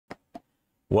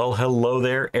Well, hello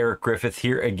there. Eric Griffith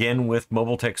here again with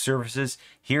Mobile Tech Services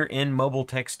here in Mobile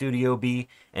Tech Studio B.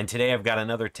 And today I've got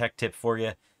another tech tip for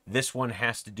you. This one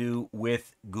has to do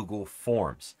with Google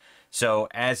Forms. So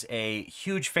as a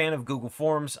huge fan of Google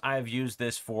Forms, I've used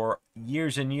this for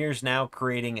years and years now,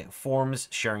 creating forms,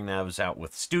 sharing those out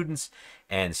with students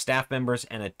and staff members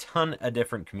and a ton of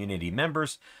different community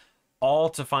members, all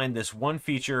to find this one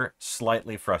feature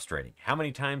slightly frustrating. How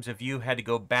many times have you had to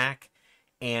go back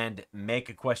and make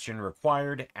a question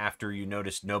required after you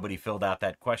noticed nobody filled out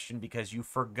that question because you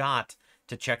forgot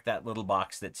to check that little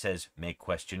box that says make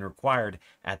question required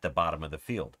at the bottom of the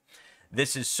field?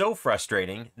 This is so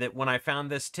frustrating that when I found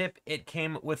this tip, it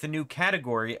came with a new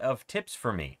category of tips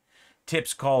for me.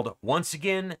 Tips called, once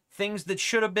again, things that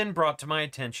should have been brought to my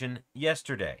attention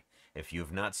yesterday. If you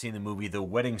have not seen the movie The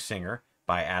Wedding Singer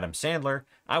by Adam Sandler,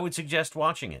 I would suggest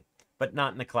watching it, but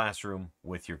not in the classroom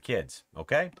with your kids,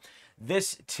 okay?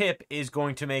 This tip is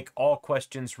going to make all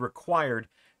questions required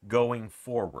going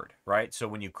forward, right? So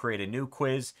when you create a new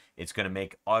quiz, it's going to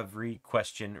make every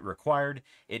question required.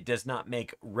 It does not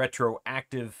make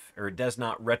retroactive, or it does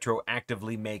not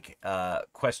retroactively make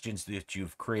questions that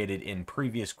you've created in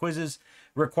previous quizzes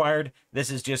required.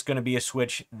 This is just going to be a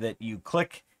switch that you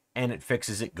click and it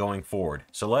fixes it going forward.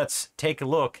 So let's take a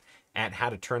look at how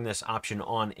to turn this option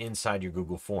on inside your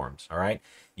Google Forms. All right,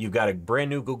 you've got a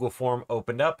brand new Google form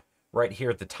opened up. Right here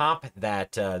at the top,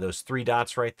 that those three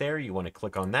dots right there, you want to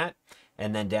click on that.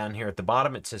 And then down here at the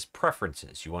bottom, it says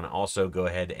Preferences. You want to also go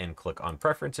ahead and click on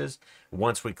Preferences.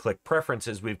 Once we click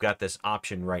Preferences, we've got this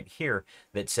option right here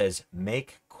that says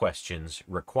Make Questions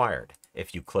Required.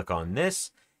 If you click on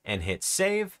this and hit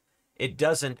Save, it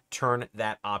doesn't turn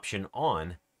that option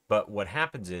on. But what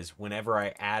happens is whenever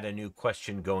I add a new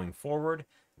question going forward,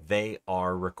 they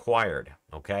are required,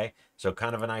 okay? So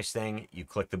kind of a nice thing. You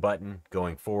click the button,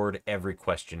 going forward, every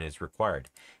question is required.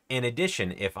 In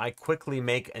addition, if I quickly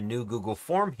make a new Google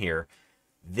form here,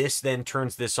 this then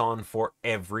turns this on for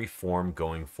every form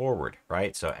going forward,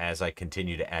 right? So as I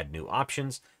continue to add new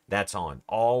options, that's on,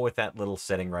 all with that little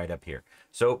setting right up here.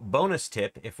 So bonus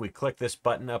tip, if we click this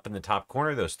button up in the top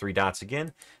corner, those three dots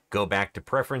again, go back to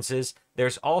Preferences,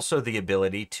 there's also the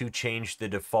ability to change the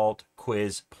default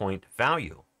quiz point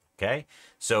value. Okay,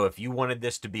 so if you wanted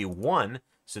this to be 1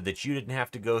 so that you didn't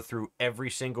have to go through every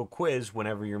single quiz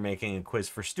whenever you're making a quiz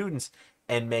for students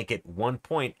and make it 1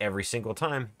 point every single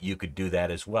time, you could do that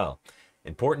as well.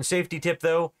 Important safety tip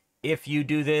though, if you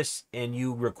do this and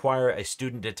you require a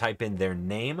student to type in their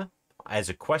name as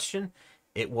a question,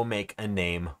 it will make a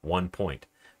name 1 point.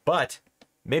 But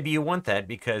maybe you want that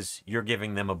because you're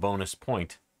giving them a bonus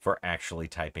point for actually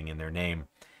typing in their name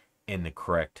in the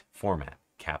correct format.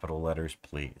 Capital letters,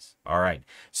 please. All right.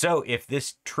 So if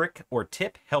this trick or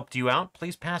tip helped you out,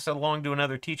 please pass it along to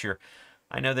another teacher.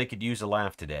 I know they could use a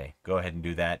laugh today. Go ahead and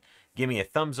do that. Give me a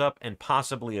thumbs up and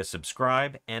possibly a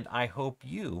subscribe, and I hope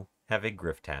you have a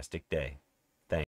griftastic day.